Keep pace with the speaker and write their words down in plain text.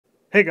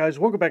Hey guys,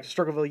 welcome back to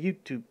Struggleville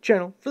YouTube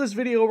channel. For this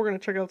video, we're going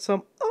to check out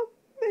some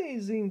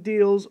amazing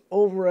deals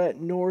over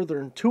at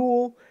Northern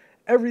Tool.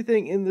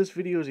 Everything in this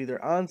video is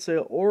either on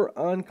sale or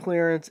on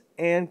clearance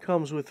and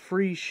comes with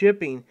free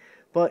shipping.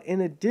 But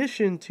in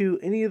addition to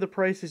any of the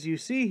prices you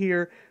see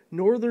here,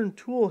 Northern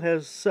Tool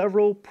has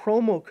several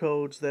promo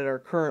codes that are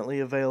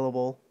currently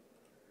available.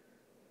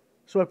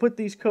 So I put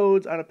these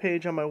codes on a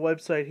page on my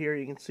website here.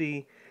 You can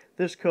see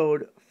this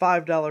code,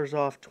 $5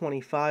 off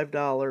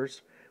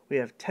 $25. We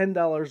have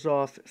 $10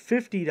 off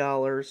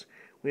 $50.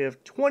 We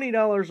have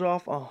 $20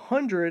 off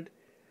 $100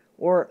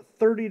 or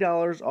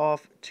 $30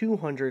 off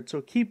 $200. So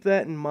keep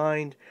that in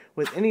mind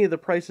with any of the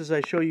prices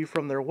I show you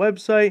from their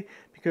website,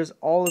 because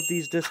all of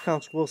these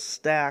discounts will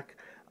stack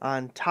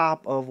on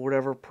top of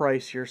whatever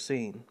price you're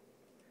seeing.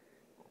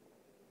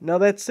 Now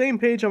that same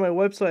page on my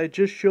website I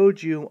just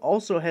showed you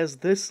also has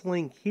this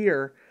link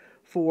here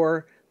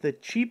for the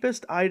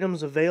cheapest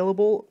items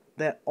available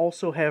that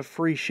also have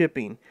free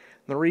shipping. And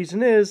the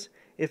reason is,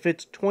 if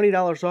it's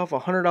 $20 off a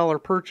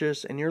 $100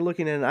 purchase and you're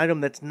looking at an item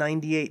that's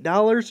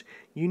 $98,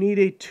 you need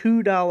a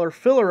 $2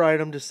 filler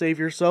item to save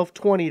yourself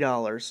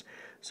 $20.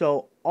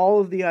 So all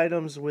of the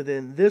items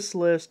within this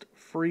list,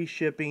 free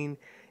shipping,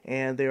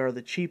 and they are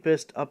the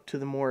cheapest up to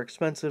the more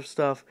expensive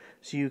stuff,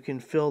 so you can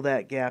fill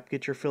that gap,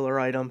 get your filler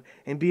item,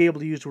 and be able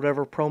to use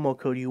whatever promo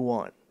code you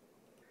want.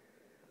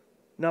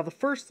 Now the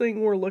first thing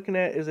we're looking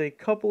at is a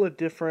couple of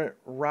different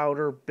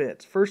router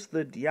bits. First,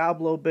 the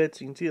Diablo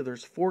bits. You can see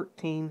there's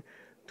 14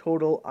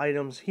 total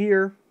items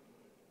here.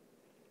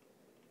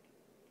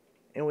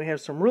 And we have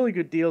some really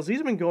good deals. These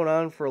have been going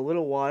on for a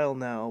little while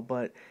now,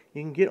 but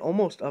you can get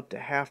almost up to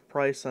half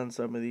price on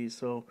some of these.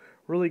 So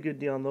really good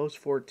deal on those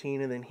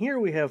 14. And then here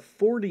we have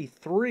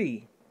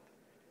 43.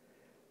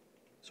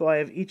 So I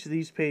have each of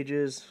these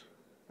pages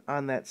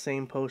on that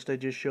same post I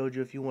just showed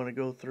you if you want to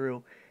go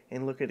through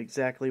and look at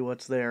exactly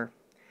what's there.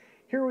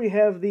 Here we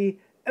have the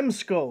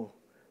EMSCO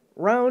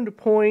round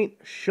point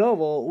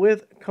shovel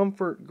with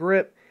comfort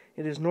grip.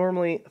 It is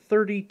normally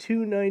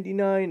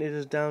 $32.99. It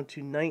is down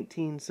to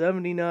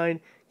 $19.79.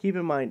 Keep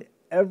in mind,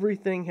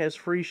 everything has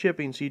free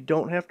shipping, so you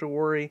don't have to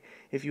worry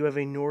if you have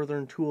a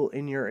Northern Tool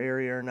in your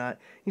area or not.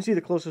 You can see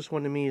the closest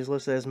one to me is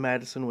listed as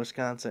Madison,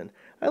 Wisconsin.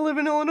 I live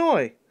in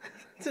Illinois.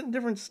 It's in a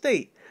different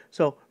state.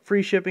 So,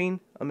 free shipping,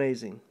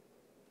 amazing.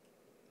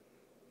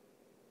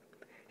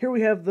 Here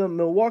we have the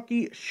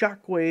Milwaukee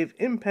Shockwave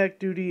Impact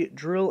Duty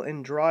Drill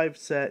and Drive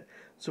Set.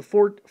 It's a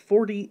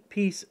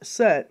 40-piece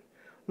set.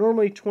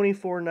 Normally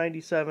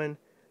 $24.97,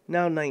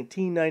 now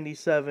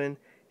 $19.97,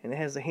 and it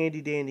has the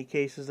handy dandy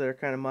cases that are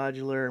kind of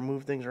modular and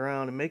move things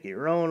around and make it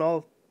your own.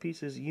 All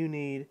pieces you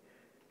need,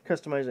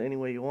 customize it any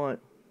way you want.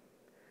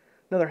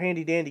 Another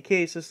handy dandy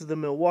case. This is the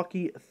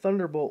Milwaukee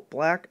Thunderbolt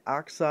Black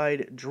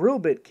Oxide Drill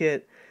Bit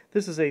Kit.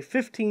 This is a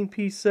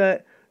 15-piece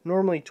set,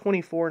 normally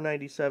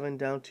 $24.97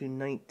 down to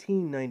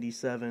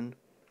 $19.97.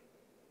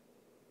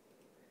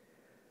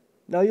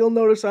 Now you'll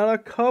notice on a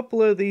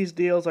couple of these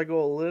deals I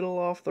go a little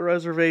off the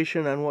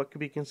reservation on what could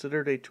be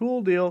considered a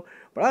tool deal,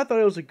 but I thought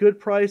it was a good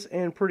price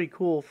and pretty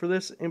cool. For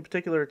this in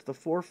particular, it's the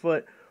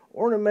 4-foot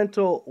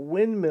ornamental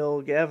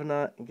windmill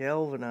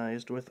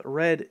galvanized with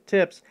red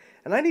tips,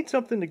 and I need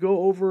something to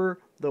go over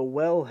the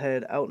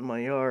wellhead out in my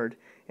yard,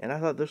 and I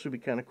thought this would be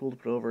kind of cool to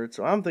put over it,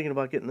 so I'm thinking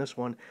about getting this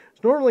one.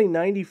 It's normally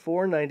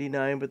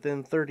 $94.99, but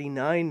then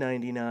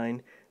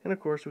 $39.99, and of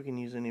course we can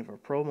use any of our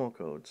promo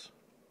codes.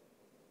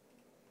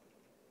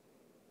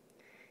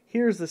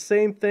 Here's the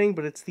same thing,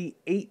 but it's the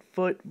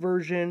 8-foot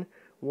version.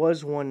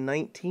 Was one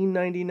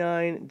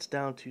 $19.99. It's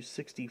down to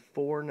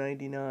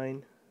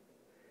 $64.99.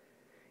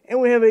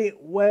 And we have a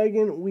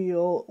wagon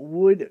wheel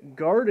wood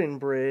garden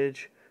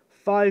bridge.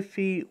 5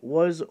 feet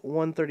was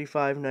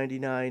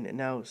 $135.99.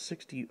 Now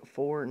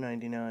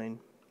 $64.99.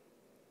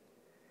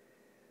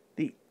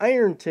 The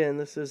Ironton.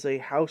 This is a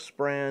house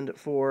brand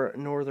for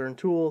Northern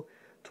Tool.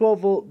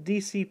 12-volt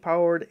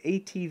DC-powered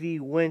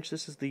ATV winch.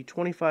 This is the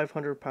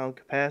 2,500-pound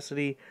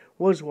capacity.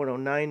 Was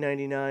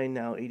 $109.99,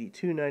 now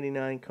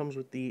 $82.99. Comes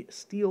with the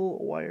steel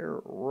wire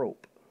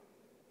rope.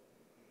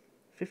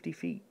 50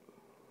 feet.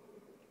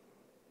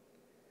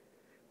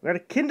 We got a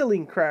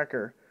kindling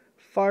cracker.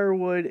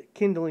 Firewood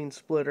kindling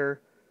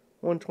splitter.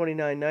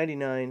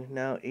 $129.99,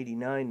 now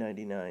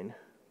 $89.99.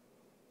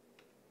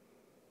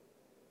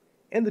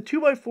 And the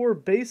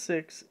 2x4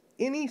 Basics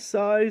any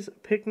size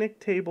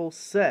picnic table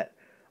set.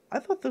 I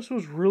thought this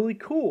was really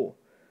cool.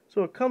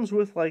 So it comes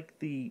with like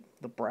the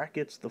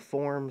brackets, the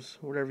forms,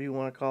 whatever you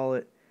want to call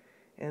it.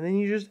 And then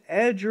you just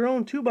add your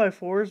own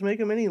 2x4s, make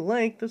them any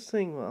length. This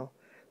thing, well,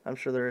 I'm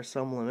sure there is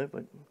some limit,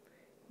 but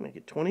make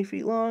it 20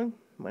 feet long.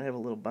 Might have a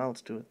little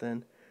bounce to it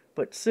then.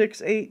 But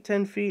 6, 8,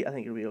 10 feet, I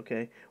think it'll be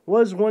okay.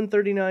 Was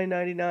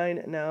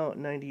 $139.99, now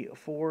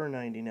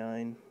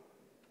 $94.99.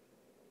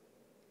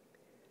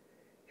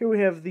 Here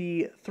we have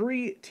the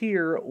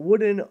 3-tier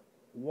wooden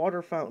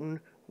water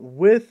fountain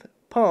with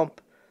pump.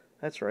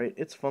 That's right,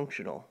 it's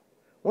functional.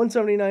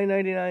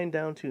 $179.99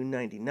 down to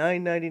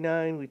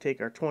 $99.99. We take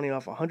our 20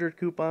 off 100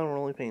 coupon. We're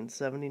only paying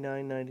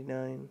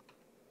 $79.99.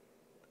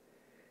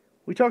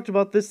 We talked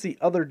about this the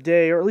other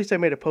day, or at least I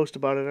made a post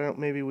about it.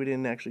 Maybe we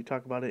didn't actually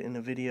talk about it in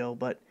a video,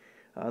 but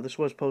this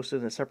was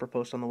posted in a separate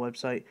post on the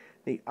website.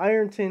 The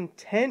Ironton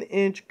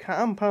 10-inch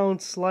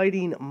compound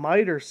sliding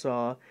miter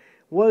saw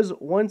was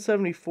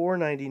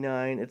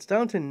 $174.99. It's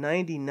down to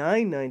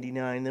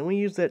 $99.99. Then we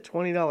use that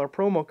 $20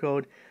 promo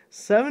code,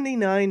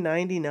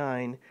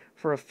 $79.99,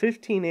 for a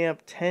 15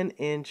 amp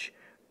 10-inch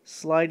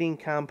sliding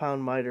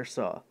compound miter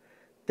saw.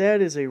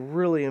 That is a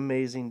really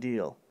amazing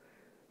deal.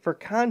 For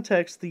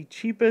context, the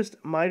cheapest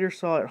miter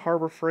saw at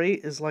Harbor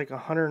Freight is like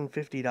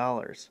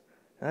 $150.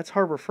 That's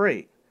Harbor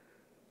Freight.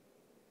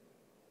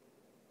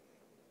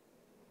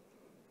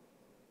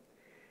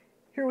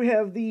 Here we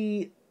have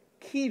the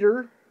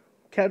Keter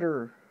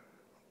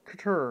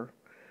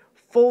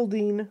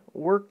folding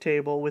work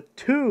table with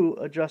 2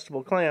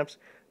 adjustable clamps.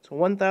 It's a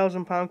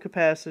 1,000 pound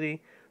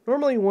capacity.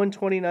 Normally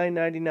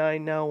 $129.99,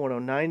 now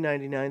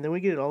 $109.99. Then we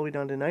get it all the way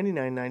down to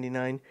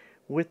 $99.99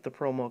 with the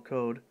promo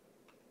code.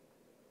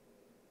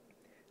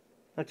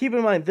 Now keep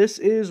in mind, this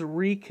is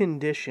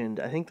reconditioned.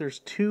 I think there's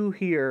 2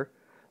 here,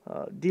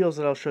 deals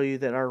that I'll show you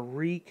that are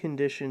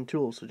reconditioned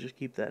tools, so just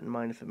keep that in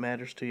mind if it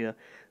matters to you.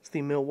 It's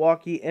the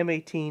Milwaukee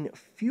M18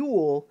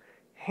 Fuel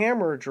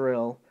Hammer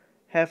Drill,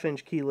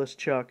 1/2-inch keyless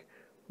chuck.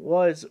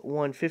 Was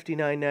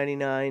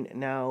 $159.99,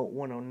 now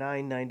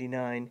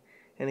 $109.99,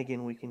 and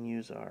again we can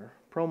use our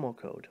promo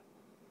code.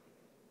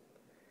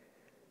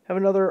 Have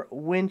another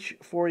winch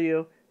for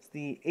you. It's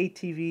the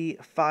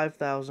ATV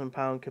 5,000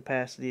 pound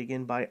capacity,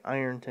 again by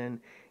Ironton,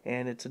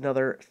 and it's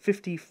another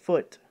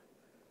 50-foot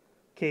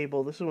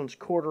cable. This one's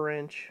 1/4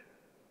 inch.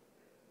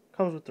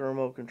 Comes with the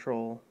remote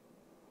control.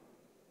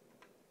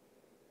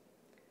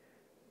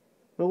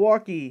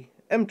 Milwaukee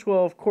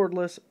M12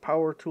 cordless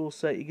power tool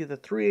set. You get the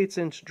 3/8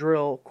 inch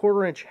drill,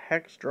 1/4 inch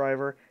hex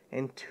driver,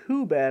 and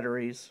 2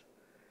 batteries.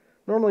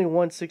 Normally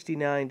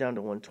 $169 down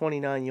to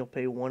 $129. You'll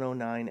pay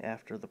 $109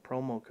 after the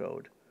promo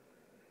code.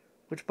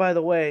 Which, by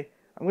the way,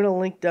 I'm going to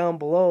link down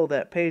below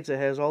that page that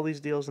has all these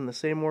deals in the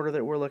same order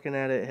that we're looking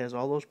at it. It has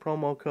all those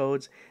promo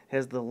codes. It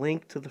has the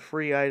link to the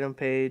free item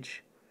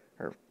page,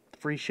 or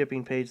free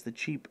shipping page, the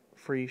cheap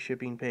free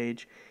shipping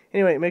page.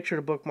 Anyway, make sure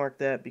to bookmark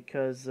that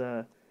because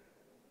that'll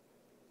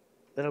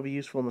be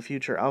useful in the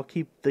future. I'll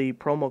keep the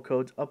promo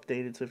codes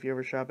updated, so if you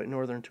ever shop at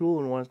Northern Tool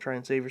and want to try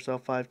and save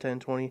yourself $5, $10,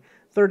 $20,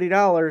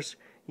 $30,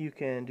 you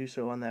can do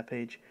so on that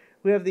page.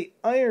 We have the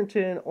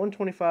Ironton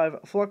 125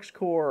 Flux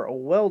Core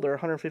Welder,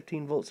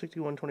 115 volt,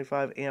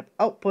 6125 amp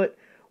output,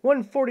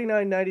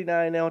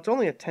 $149.99. Now it's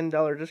only a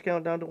 $10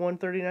 discount down to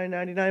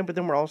 $139.99, but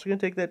then we're also going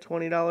to take that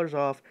 $20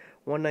 off,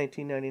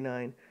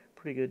 $119.99.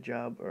 Pretty good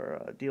job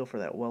or deal for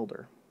that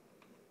welder.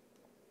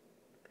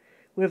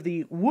 We have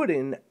the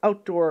wooden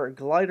outdoor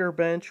glider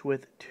bench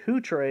with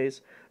 2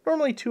 trays,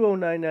 normally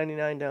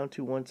 $209.99 down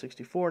to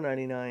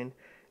 $164.99.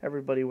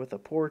 Everybody with a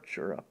porch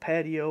or a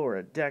patio or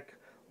a deck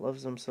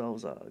loves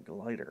themselves a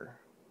glider.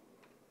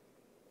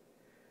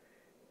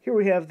 Here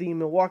we have the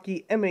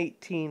Milwaukee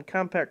M18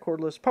 compact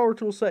cordless power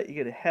tool set. You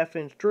get a 1/2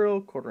 inch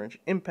drill, 1/4 inch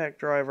impact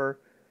driver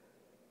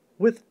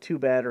with 2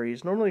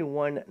 batteries. Normally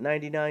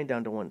 $199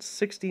 down to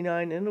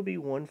 $169, and it'll be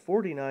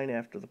 $149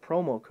 after the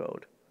promo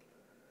code.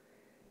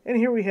 And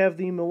here we have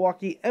the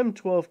Milwaukee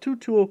M12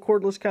 2-tool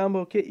cordless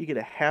combo kit. You get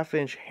a 1/2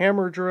 inch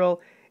hammer drill,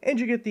 and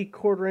you get the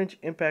 1/4 inch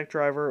impact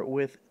driver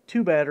with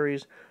 2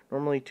 batteries.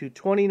 Normally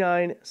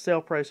 $229,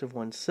 sale price of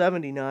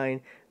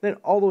 $179, then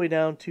all the way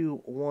down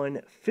to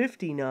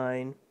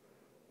 $159.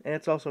 And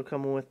it's also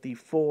coming with the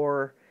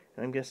 4,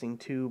 and I'm guessing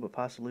 2, but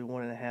possibly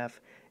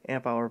 1.5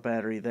 amp hour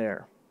battery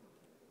there.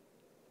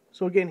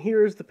 So again,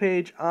 here's the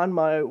page on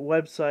my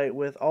website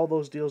with all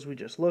those deals we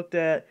just looked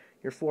at.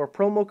 Your 4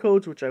 promo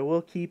codes, which I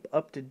will keep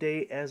up to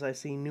date as I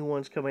see new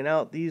ones coming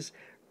out. These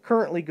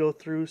currently go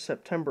through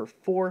September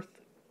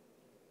 4th.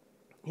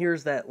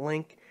 Here's that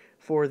link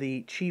for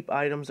the cheap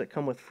items that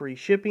come with free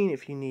shipping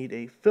if you need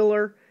a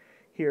filler.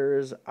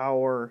 Here's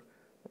our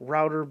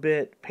router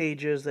bit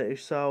pages that you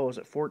saw. Was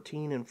it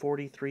 14 and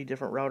 43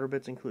 different router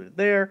bits included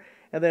there?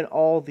 And then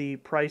all the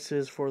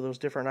prices for those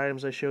different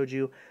items I showed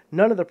you.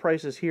 None of the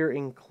prices here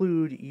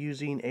include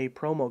using a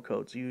promo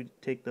code, so you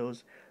take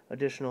those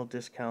additional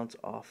discounts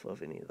off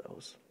of any of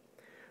those.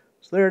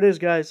 So there it is,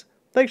 guys.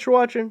 Thanks for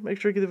watching. Make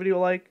sure you give the video a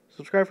like,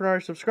 subscribe for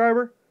another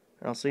subscriber,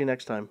 and I'll see you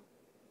next time.